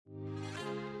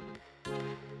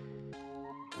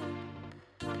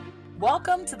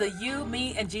Welcome to the You,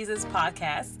 Me, and Jesus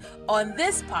podcast. On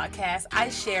this podcast, I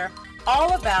share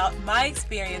all about my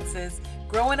experiences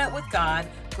growing up with God,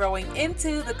 growing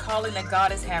into the calling that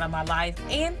God has had on my life,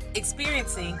 and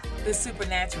experiencing the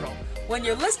supernatural. When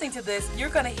you're listening to this, you're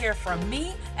going to hear from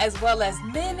me as well as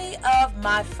many of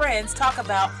my friends talk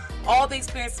about all the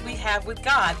experiences we have with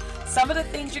God. Some of the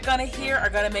things you're going to hear are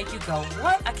going to make you go,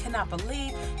 what? I cannot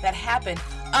believe that happened.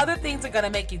 Other things are going to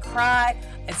make you cry,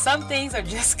 and some things are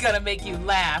just going to make you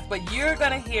laugh. But you're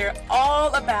going to hear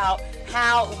all about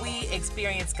how we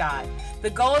experience God. The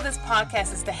goal of this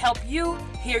podcast is to help you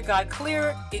hear God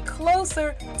clearer, get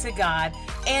closer to God,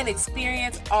 and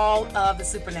experience all of the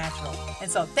supernatural.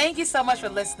 And so thank you so much for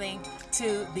listening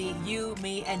to the You,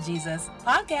 Me, and Jesus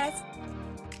podcast.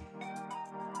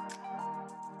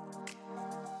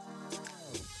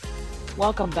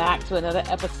 Welcome back to another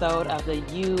episode of the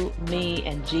You, Me,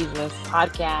 and Jesus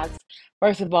podcast.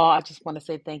 First of all, I just want to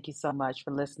say thank you so much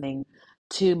for listening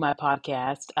to my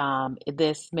podcast.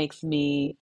 This makes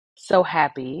me so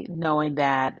happy knowing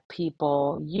that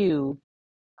you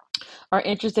are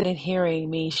interested in hearing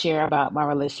me share about my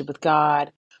relationship with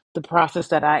God, the process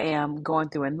that I am going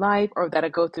through in life or that I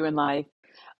go through in life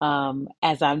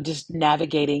as I'm just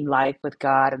navigating life with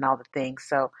God and all the things.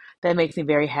 So that makes me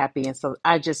very happy. And so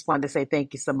I just wanted to say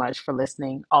thank you so much for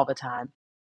listening all the time.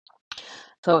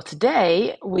 So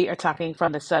today we are talking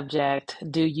from the subject,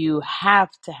 do you have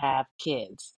to have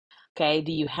kids? Okay,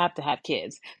 do you have to have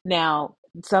kids? Now,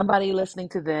 somebody listening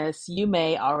to this, you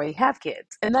may already have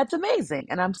kids, and that's amazing.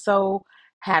 And I'm so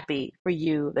happy for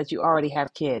you that you already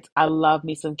have kids. I love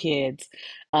me some kids.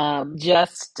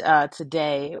 Just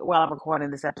today, while I'm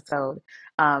recording this episode,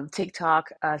 TikTok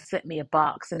sent me a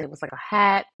box, and it was like a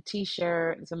hat,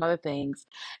 t-shirt, and some other things.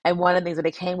 And one of the things that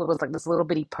they came with was like this little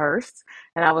bitty purse.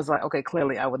 And I was like, okay,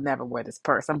 clearly I would never wear this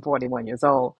purse. I'm 41 years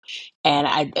old. And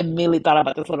I immediately thought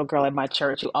about this little girl in my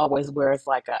church who always wears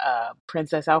like a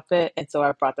princess outfit. And so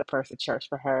I brought the purse to church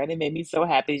for her. And it made me so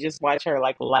happy to just watch her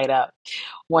like light up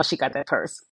once she got that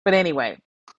purse. But anyway,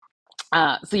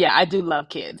 so yeah, I do love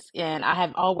kids, and I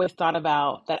have always thought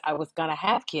about that I was gonna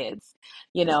have kids.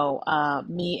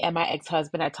 Me and my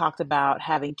ex-husband had talked about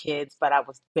having kids, but I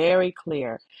was very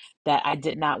clear that I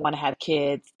did not want to have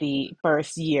kids the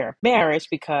first year of marriage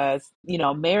because,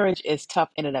 marriage is tough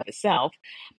in and of itself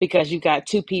because you got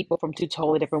two people from two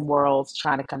totally different worlds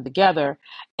trying to come together,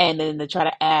 and then to try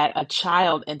to add a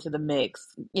child into the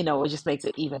mix, it just makes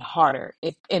it even harder,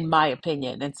 in my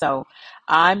opinion. And so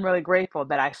I'm really grateful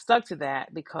that I stuck to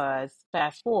that because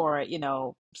fast forward,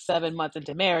 7 months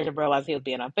into marriage, I realized he was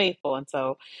being unfaithful. And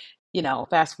so,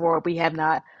 fast forward,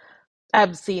 I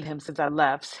haven't seen him since I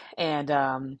left. And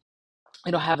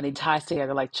we don't have any ties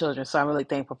together like children. So I'm really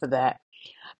thankful for that.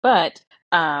 But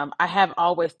I have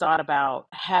always thought about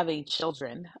having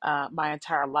children my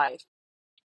entire life.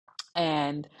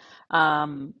 And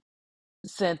um,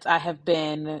 since I have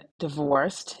been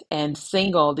divorced and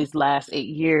single these last 8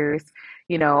 years,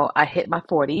 I hit my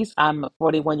 40s. I'm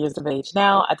 41 years of age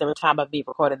now at the time of me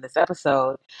recording this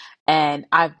episode. And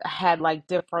I've had like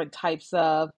different types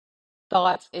of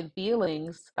thoughts and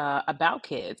feelings about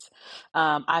kids.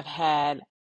 I've had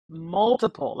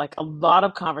multiple, like a lot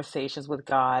of conversations with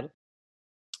God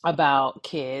about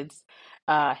kids,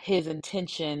 his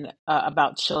intention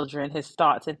about children, his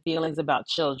thoughts and feelings about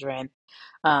children,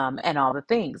 and all the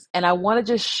things. And I want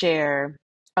to just share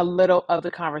a little of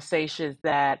the conversations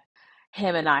that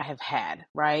him and I have had,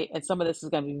 right? And some of this is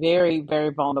going to be very, very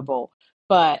vulnerable,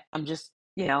 but I'm just,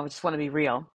 just want to be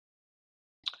real.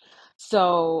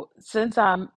 So, since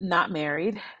I'm not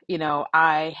married,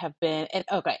 I have been, and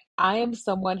okay, I am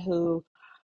someone who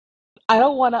I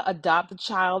don't want to adopt a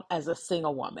child as a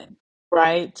single woman,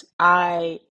 right?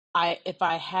 If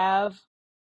I have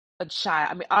a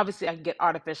child, I mean, obviously I can get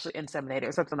artificially inseminated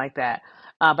or something like that,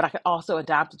 but I could also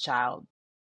adopt a child.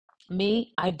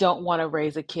 Me, I don't want to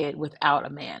raise a kid without a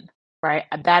man, right?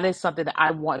 That is something that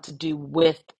I want to do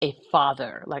with a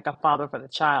father, like a father for the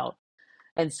child.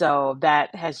 And so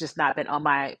that has just not been on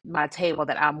my table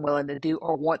that I'm willing to do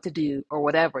or want to do or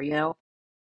whatever.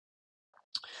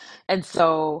 And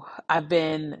so I've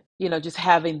been, just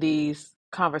having these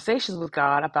conversations with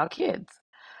God about kids.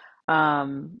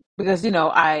 Because,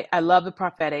 I love the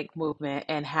prophetic movement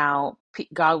and how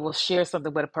God will share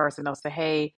something with a person. They'll say,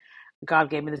 hey,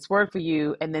 God gave me this word for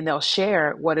you. And then they'll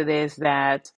share what it is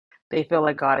that they feel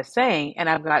like God is saying. And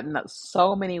I've gotten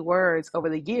so many words over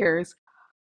the years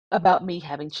about me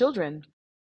having children.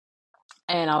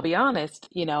 And I'll be honest,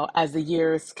 as the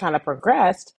years kind of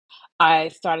progressed, I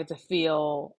started to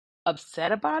feel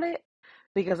upset about it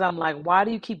because I'm like, why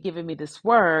do you keep giving me this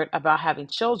word about having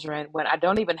children when I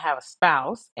don't even have a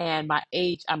spouse and my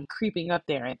age, I'm creeping up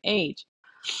there in age.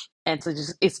 And so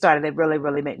just it started to really,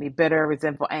 really make me bitter,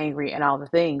 resentful, angry, and all the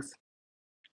things.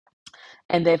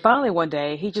 And then finally one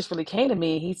day he just really came to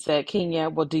me. He said, Kenya,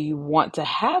 well, do you want to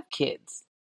have kids?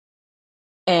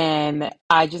 And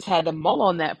I just had to mull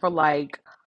on that for like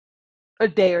a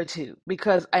day or two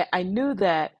because I knew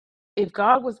that if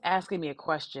God was asking me a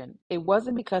question, it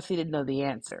wasn't because he didn't know the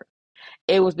answer.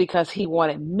 It was because he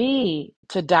wanted me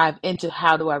to dive into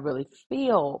how do I really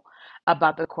feel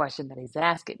about the question that he's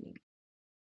asking me.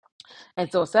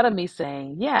 And so instead of me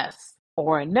saying yes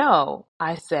or no,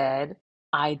 I said,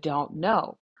 I don't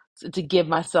know. So to give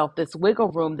myself this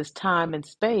wiggle room, this time and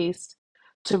space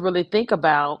to really think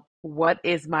about what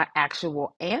is my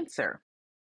actual answer.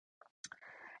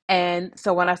 And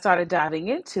so when I started diving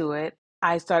into it,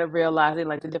 I started realizing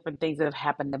like the different things that have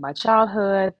happened in my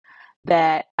childhood,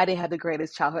 that I didn't have the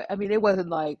greatest childhood. I mean, it wasn't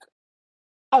like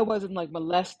I wasn't like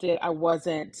molested. I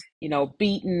wasn't,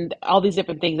 beaten. All these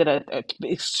different things that are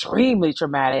extremely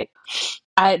traumatic.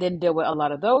 I didn't deal with a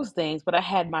lot of those things, but I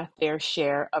had my fair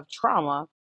share of trauma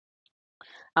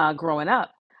growing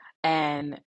up.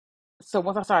 And so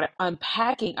once I started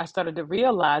unpacking, I started to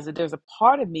realize that there's a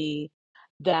part of me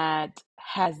that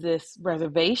has this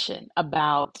reservation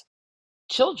about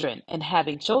children and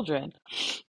having children.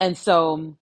 And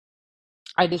so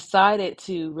I decided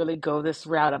to really go this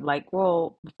route of like,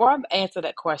 well, before I answer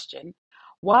that question,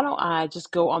 why don't I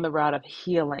just go on the route of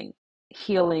healing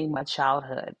my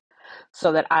childhood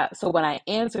so when I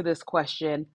answer this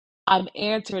question, I'm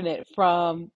answering it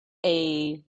from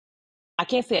a I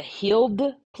can't say a healed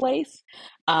place,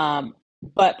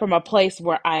 but from a place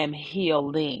where I am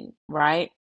healing, right?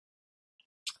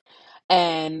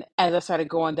 And as I started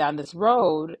going down this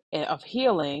road of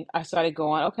healing, I started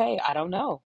going, okay, I don't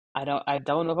know. I don't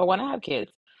know if I want to have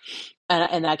kids.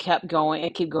 And I kept going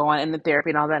and keep going in the therapy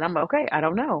and all that. And I'm okay, I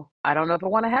don't know. I don't know if I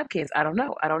want to have kids. I don't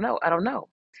know. I don't know. I don't know.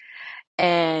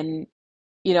 And,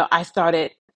 I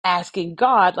started asking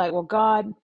God, like, well,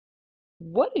 God,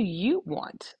 what do you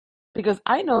want? Because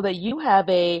I know that you have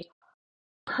a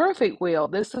perfect will.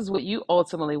 This is what you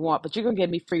ultimately want, but you're going to give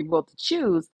me free will to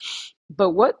choose.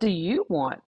 But what do you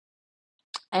want?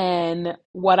 And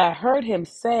what I heard him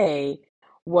say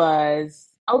was,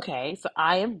 okay, so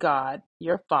I am God,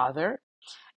 your father,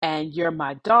 and you're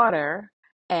my daughter.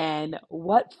 And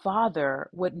what father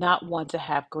would not want to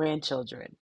have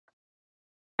grandchildren?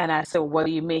 And I said, what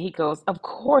do you mean? He goes, of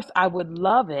course, I would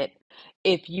love it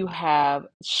if you have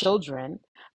children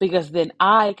because then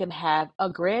I can have a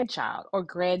grandchild or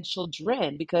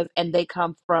grandchildren and they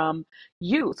come from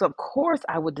you. So, of course,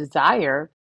 I would desire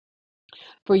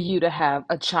for you to have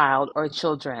a child or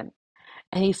children.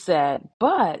 And he said,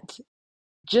 but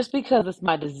just because it's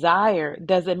my desire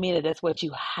doesn't mean that that's what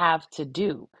you have to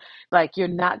do. Like, you're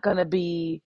not going to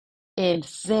be in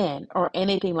sin or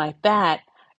anything like that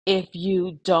if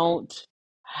you don't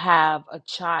have a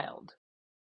child,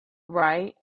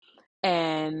 right?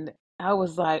 And I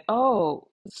was like, oh,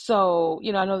 so,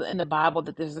 I know that in the Bible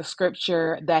that there's a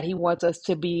scripture that he wants us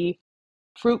to be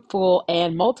fruitful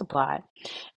and multiply.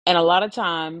 And a lot of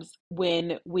times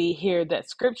when we hear that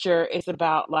scripture, it's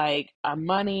about like our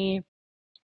money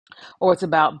or it's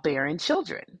about bearing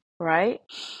children, right?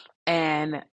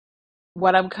 And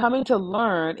what I'm coming to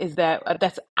learn is that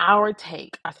that's our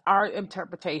take, that's our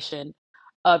interpretation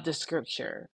of the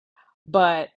scripture.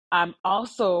 But I'm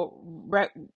also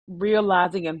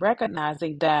realizing and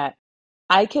recognizing that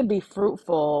I can be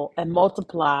fruitful and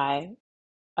multiply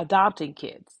adopting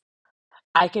kids.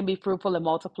 I can be fruitful and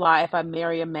multiply if I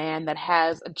marry a man that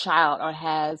has a child or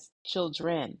has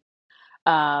children.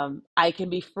 I can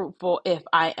be fruitful if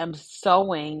I am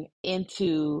sowing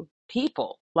into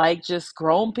people, like just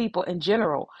grown people in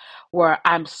general, where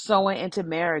I'm sowing into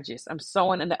marriages, I'm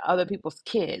sowing into other people's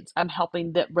kids, I'm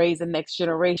helping them raise the next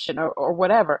generation or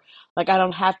whatever. Like I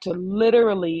don't have to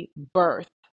literally birth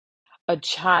a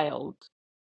child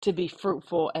to be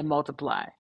fruitful and multiply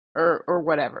or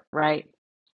whatever, right?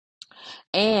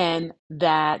 And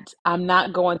that I'm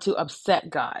not going to upset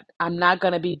God. I'm not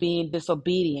going to be being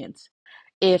disobedient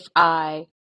if I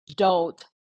don't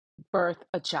birth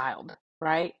a child,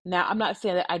 right? Now, I'm not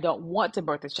saying that I don't want to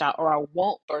birth a child or I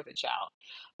won't birth a child,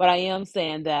 but I am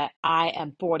saying that I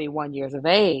am 41 years of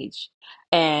age.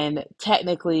 And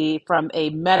technically, from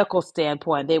a medical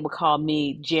standpoint, they would call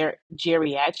me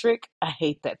geriatric. I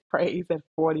hate that phrase, that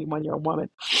 41-year-old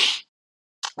woman,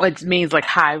 which means like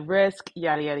high risk,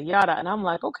 yada, yada, yada. And I'm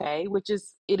like, okay,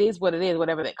 it is what it is,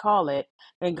 whatever they call it.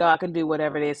 And God can do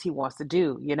whatever it is he wants to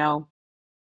do, you know?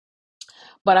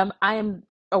 But I am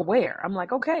aware. I'm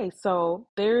like, okay, so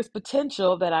there's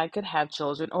potential that I could have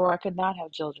children or I could not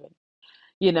have children,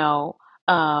 you know.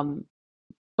 Um,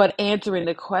 but answering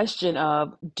the question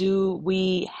of, do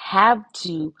we have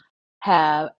to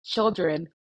have children?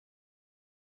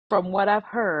 From what I've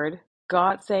heard,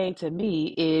 God saying to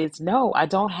me is, no, I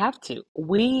don't have to.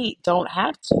 We don't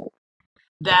have to.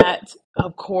 That,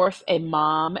 of course, a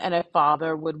mom and a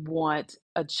father would want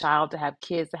a child to have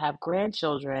kids, to have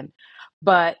grandchildren,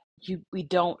 but we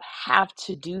don't have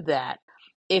to do that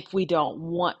if we don't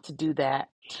want to do that.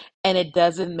 And it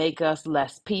doesn't make us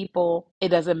less people. It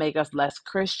doesn't make us less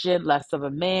Christian, less of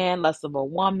a man, less of a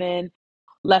woman,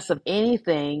 less of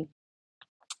anything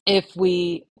if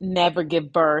we never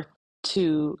give birth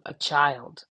to a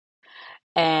child.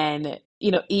 And,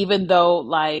 even though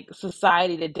like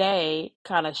society today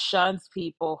kind of shuns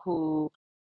people who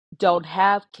don't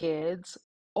have kids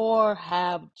or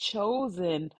have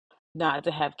chosen not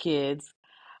to have kids,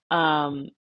 um,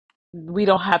 we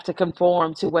don't have to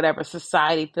conform to whatever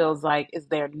society feels like is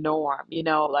their norm.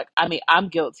 Like, I mean, I'm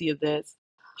guilty of this.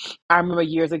 I remember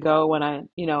years ago when I,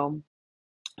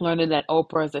 learning that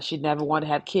Oprah that she never wanted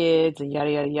to have kids and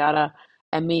yada yada yada,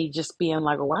 and me just being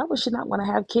like, why would she not want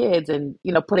to have kids? And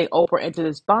putting Oprah into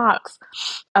this box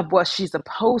of what she's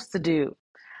supposed to do.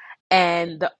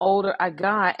 And the older I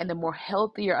got and the more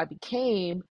healthier I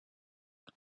became,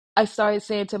 I started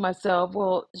saying to myself,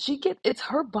 well, it's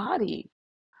her body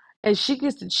and she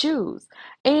gets to choose.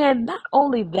 And not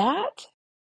only that,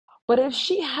 but if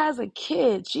she has a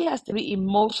kid, she has to be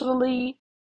emotionally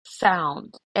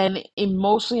sound and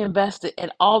emotionally invested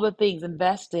in all the things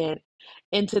invested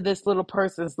into this little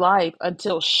person's life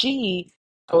until she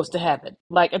goes to heaven,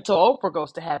 like until Oprah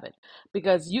goes to heaven.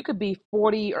 Because you could be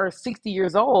 40 or 60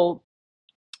 years old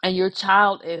and your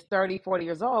child is 30, 40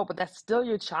 years old, but that's still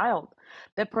your child.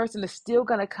 That person is still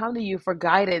going to come to you for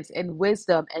guidance and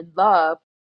wisdom and love.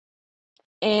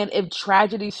 And if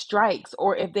tragedy strikes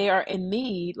or if they are in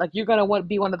need, like you're going to want to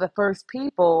be one of the first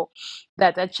people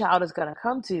that child is going to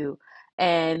come to.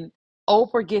 And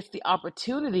Oprah gets the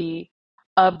opportunity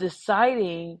of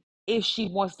deciding if she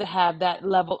wants to have that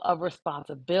level of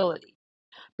responsibility.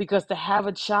 Because to have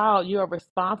a child, you are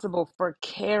responsible for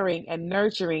caring and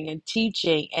nurturing and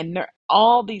teaching and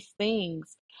all these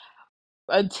things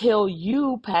until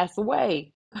you pass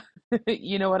away.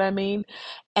 You know what I mean?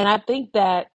 And I think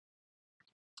that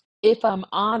if I'm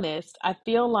honest, I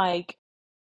feel like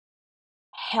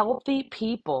healthy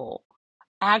people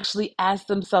actually ask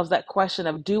themselves that question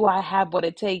of, do I have what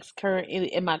it takes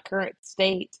in my current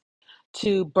state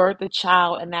to birth a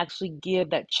child and actually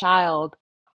give that child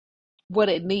what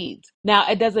it needs. Now,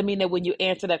 it doesn't mean that when you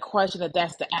answer that question that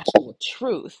that's the actual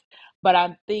truth, but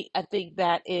I think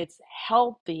that it's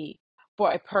healthy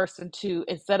for a person to,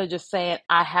 instead of just saying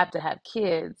I have to have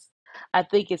kids, I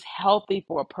think it's healthy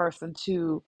for a person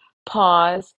to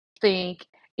pause, think,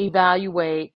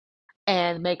 evaluate,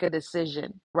 and make a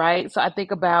decision, right? So I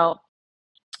think about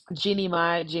Jeannie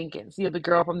Mai Jenkins, the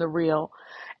girl from The Real.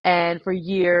 And for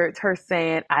years, her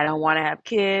saying, I don't want to have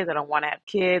kids, I don't want to have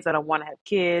kids, I don't want to have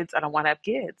kids, I don't want to have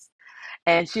kids.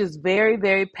 And she was very,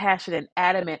 very passionate and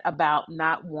adamant about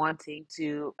not wanting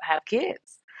to have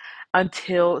kids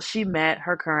until she met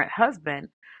her current husband.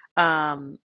 I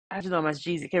just know him as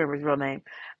Jesus, I can't remember his real name.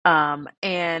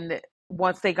 And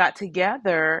once they got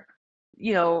together,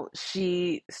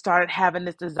 she started having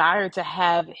this desire to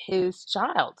have his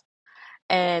child,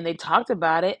 and they talked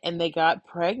about it and they got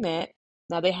pregnant.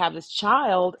 Now they have this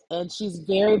child, and she's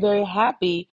very, very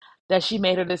happy that she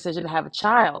made her decision to have a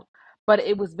child. But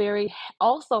it was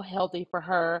also healthy for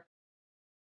her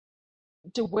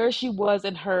to where she was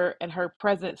in her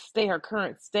present state, her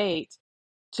current state,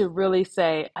 to really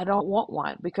say, I don't want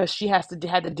one, because she had to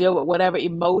deal with whatever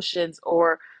emotions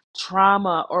or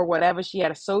trauma or whatever she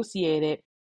had associated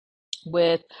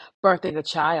with birthing a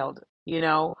child, you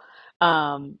know?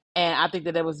 And I think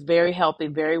that it was very healthy,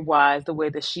 very wise, the way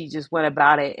that she just went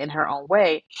about it in her own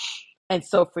way. And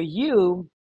so for you,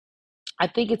 I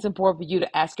think it's important for you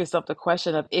to ask yourself the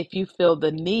question of, if you feel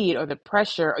the need or the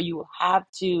pressure or you have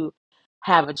to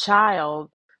have a child,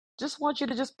 just want you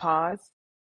to just pause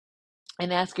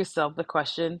and ask yourself the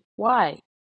question, why?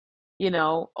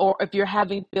 Or if you're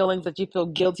having feelings that you feel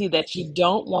guilty that you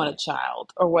don't want a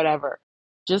child or whatever,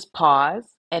 just pause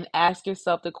and ask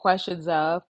yourself the questions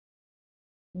of,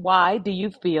 why do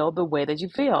you feel the way that you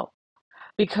feel?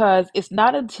 Because it's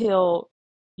not until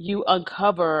you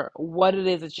uncover what it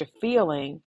is that you're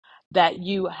feeling that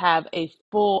you have a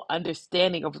full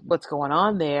understanding of what's going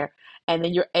on there. And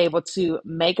then you're able to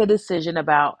make a decision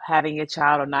about having a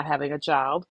child or not having a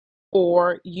child.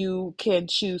 Or you can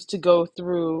choose to go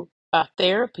through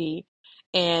therapy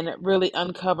and really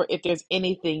uncover if there's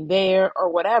anything there or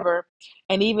whatever.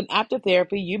 And even after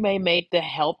therapy, you may make the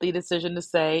healthy decision to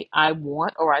say, I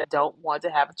want or I don't want to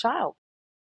have a child.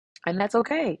 And that's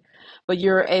okay. But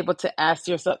you're able to ask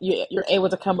yourself, you're able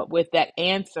to come up with that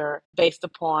answer based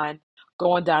upon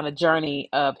going down a journey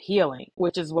of healing,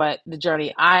 which is what the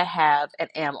journey I have and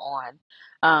am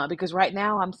on. Because right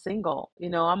now I'm single.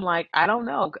 I'm like, I don't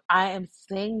know. I am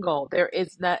single. There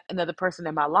is not another person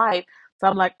in my life. So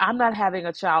I'm like, I'm not having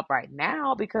a child right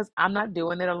now because I'm not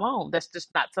doing it alone. That's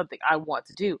just not something I want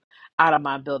to do. I don't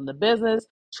mind building a business,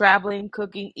 traveling,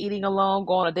 cooking, eating alone,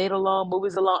 going on a date alone,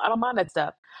 movies alone. I don't mind that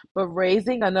stuff. But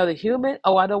raising another human,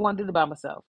 oh, I don't want to do it by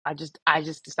myself.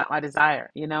 It's not my desire.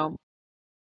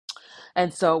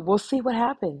 And so we'll see what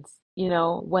happens,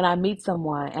 when I meet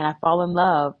someone and I fall in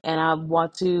love and I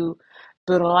want to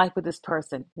build a life with this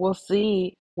person. We'll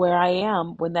see where I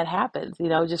am when that happens.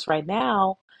 Just right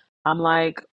now, I'm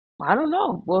like, I don't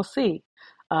know. We'll see.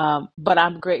 But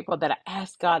I'm grateful that I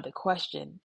asked God the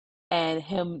question and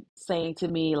Him saying to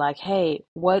me, like, hey,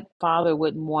 what father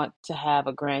wouldn't want to have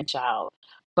a grandchild?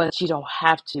 But you don't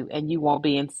have to, and you won't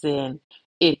be in sin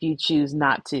if you choose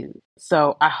not to.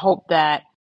 So I hope that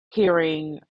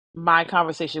hearing my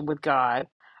conversation with God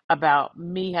about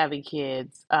me having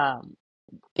kids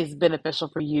is beneficial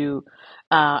for you.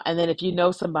 And then if you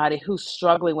know somebody who's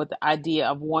struggling with the idea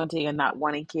of wanting and not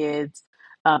wanting kids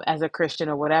as a Christian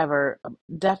or whatever,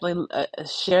 definitely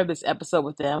share this episode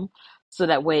with them so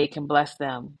that way it can bless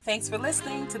them. Thanks for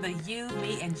listening to the You,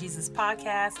 Me, and Jesus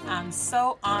podcast. I'm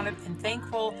so honored and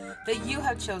thankful that you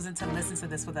have chosen to listen to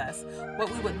this with us.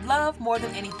 What we would love more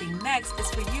than anything next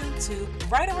is for you to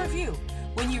write a review.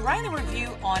 When you write a review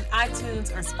on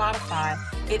iTunes or Spotify,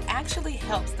 it actually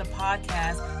helps the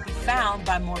podcast be found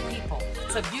by more people.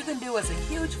 So if you can do us a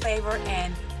huge favor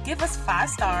and give us 5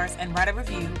 stars and write a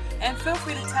review, and feel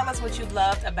free to tell us what you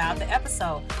loved about the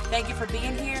episode. Thank you for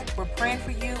being here. We're praying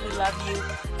for you. We love you,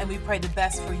 and we pray the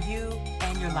best for you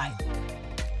and your life.